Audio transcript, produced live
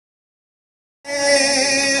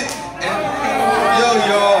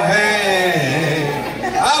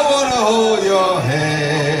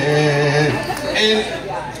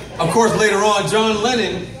course, later on, John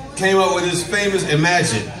Lennon came up with his famous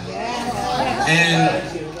Imagine. And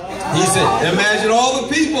he said, imagine all the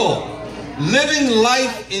people living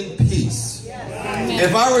life in peace.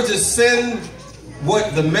 If I were to send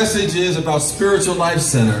what the message is about Spiritual Life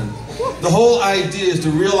Center, the whole idea is to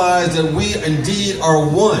realize that we indeed are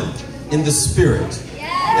one in the Spirit.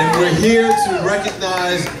 And we're here to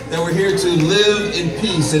recognize that we're here to live in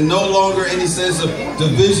peace and no longer any sense of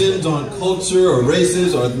divisions on culture or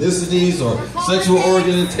races or ethnicities or sexual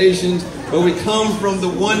orientations, but we come from the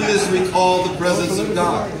oneness we call the presence of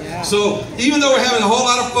God. So even though we're having a whole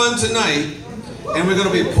lot of fun tonight, and we're going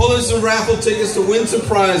to be pulling some raffle tickets to win some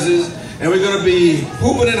prizes, and we're going to be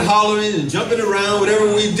hooping and hollering and jumping around, whatever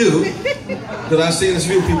we do, because I've seen a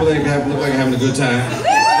few people that look like having a good time.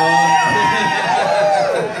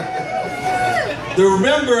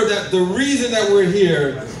 Remember that the reason that we're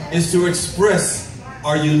here is to express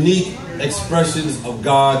our unique expressions of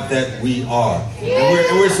God that we are.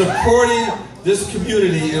 And we're supporting this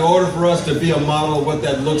community in order for us to be a model of what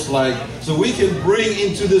that looks like, so we can bring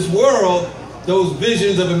into this world those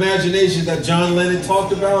visions of imagination that John Lennon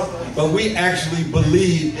talked about, but we actually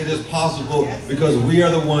believe it is possible because we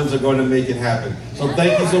are the ones that are going to make it happen. So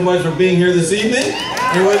thank you so much for being here this evening,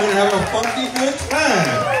 and we're going to have a funky good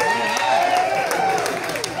time.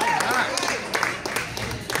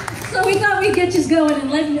 So we thought we'd get you going and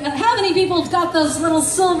let, how many people have got those little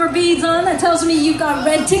silver beads on? That tells me you've got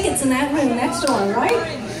red tickets in that room next door,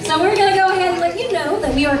 right? So we're going to go ahead and let you know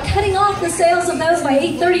that we are cutting off the sales of those by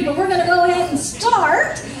 8:30, but we're going to go ahead and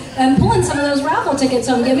start pulling some of those raffle tickets.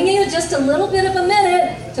 So I'm giving you just a little bit of a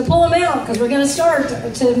minute to pull them out, because we're going to start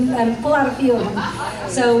to pull out a few of them.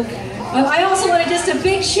 So I also want to just a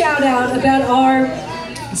big shout out about our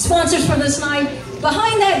sponsors for this night.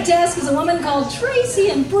 Behind that desk is a woman called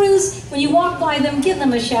Tracy and Bruce. When you walk by them, give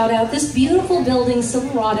them a shout out. This beautiful building,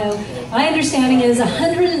 Silverado, my understanding is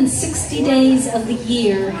 160 days of the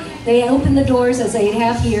year they open the doors, as they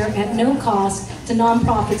have here, at no cost to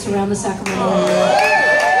nonprofits around the Sacramento area.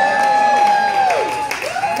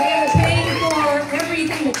 They are paying for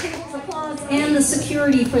everything, the tables, applause, and the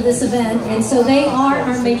security for this event. And so they are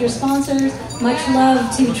our major sponsors. Much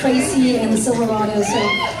love to Tracy and the Silverado. So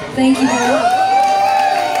thank you very much.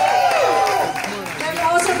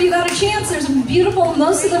 If you got a chance, there's a beautiful,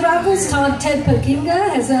 most of the raffles, Ted Pokinga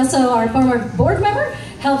has also, our former board member,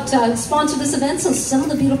 helped sponsor this event, so some of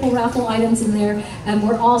the beautiful raffle items in there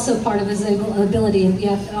were also part of his ability, and you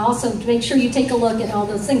have to also make sure you take a look at all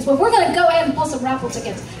those things. But we're going to go ahead and pull some raffle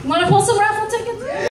tickets. You want to pull some raffle tickets?